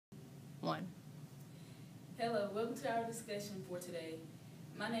1. Hello, welcome to our discussion for today.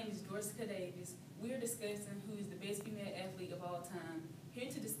 My name is Dorsica Davis. We are discussing who is the best female athlete of all time.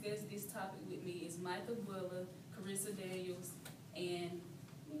 Here to discuss this topic with me is Maike, Beule, Charissa, and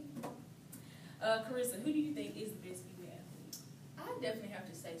me. Charissa, who do you think is the best female athlete? I definitely have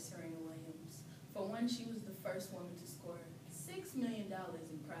to say Serena Williams. For one, she was the first woman to score $6 million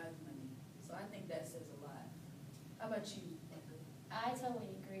in prize money. So I think that says a lot. How about you, Maike? I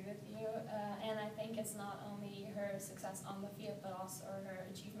totally agree with you, and I think it's not only her success on the field, but also her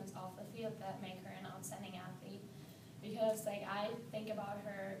achievements off the field that make her an outstanding athlete. Because I think about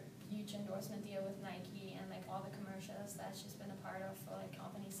her huge endorsement deal with Nike and all the commercials that she's been a part of for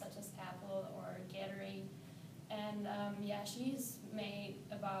companies such as Apple or Gatorade. And yeah, she's made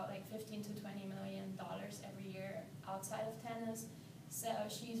about $15 to $20 million every year outside of tennis. So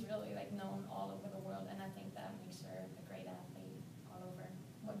she's really known all over the world, and I think that makes her a great athlete all over.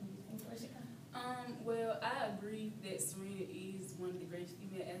 What do you think, Dorsica? Well, I agree that Serena is one of the greatest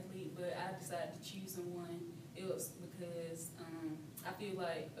female athletes, but I decided to choose someone else because I feel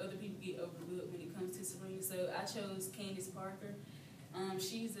like other people get overlooked when it comes to Serena. So I chose Candace Parker.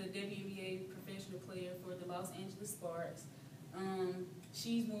 She's a WNBA professional player for the Los Angeles Sparks.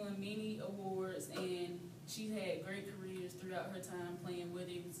 She's won many awards, and she's had great careers throughout her time playing, whether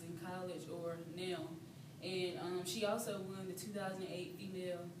it was in college or now. And she also won the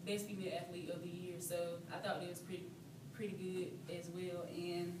 2008 Best Female Athlete of the Year, so I thought it was pretty good as well.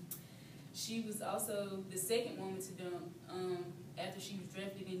 And she was also the second woman to dunk after she was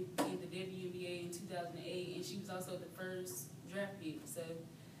drafted in the WNBA in 2008, and she was also the first draft pick. So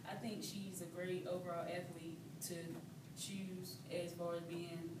I think she's a great overall athlete to choose as far as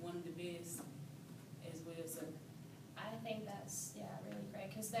being one of the best as well. So I think that's really great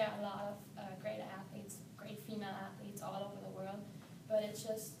because there are a lot of great athletes, great female athletes all over the world. But it's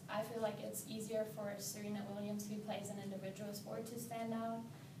just, I feel like it's easier for Serena Williams, who plays an individual sport, to stand out.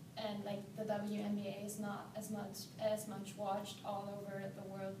 And the WNBA is not as much watched all over the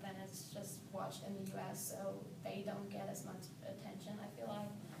world than it's just watched in the US, so they don't get as much attention, I feel like.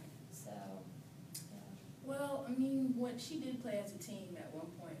 So, yeah. Well, I mean, when she did play as a team at one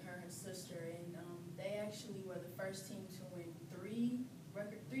point, her and her sister, and they actually were the first team to win three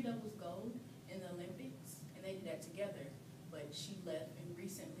doubles gold in the Olympics, and they did that together. But she left, and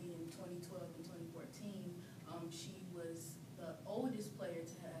recently in 2012 and 2014, she was the oldest player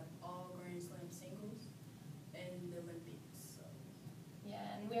to have all Grand Slam singles in the Olympics. So.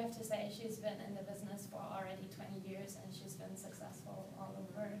 Yeah, and we have to say she's been in the business for already 20 years, and she's been successful all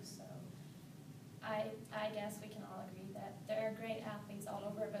over. So I guess we can all agree that there are great athletes all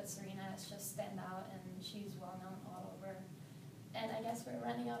over, but Serena has just stand out, and she's well known all over. And I guess we're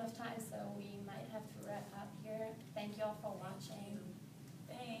running out of time, so we might have to wrap up here. Thank you all for watching.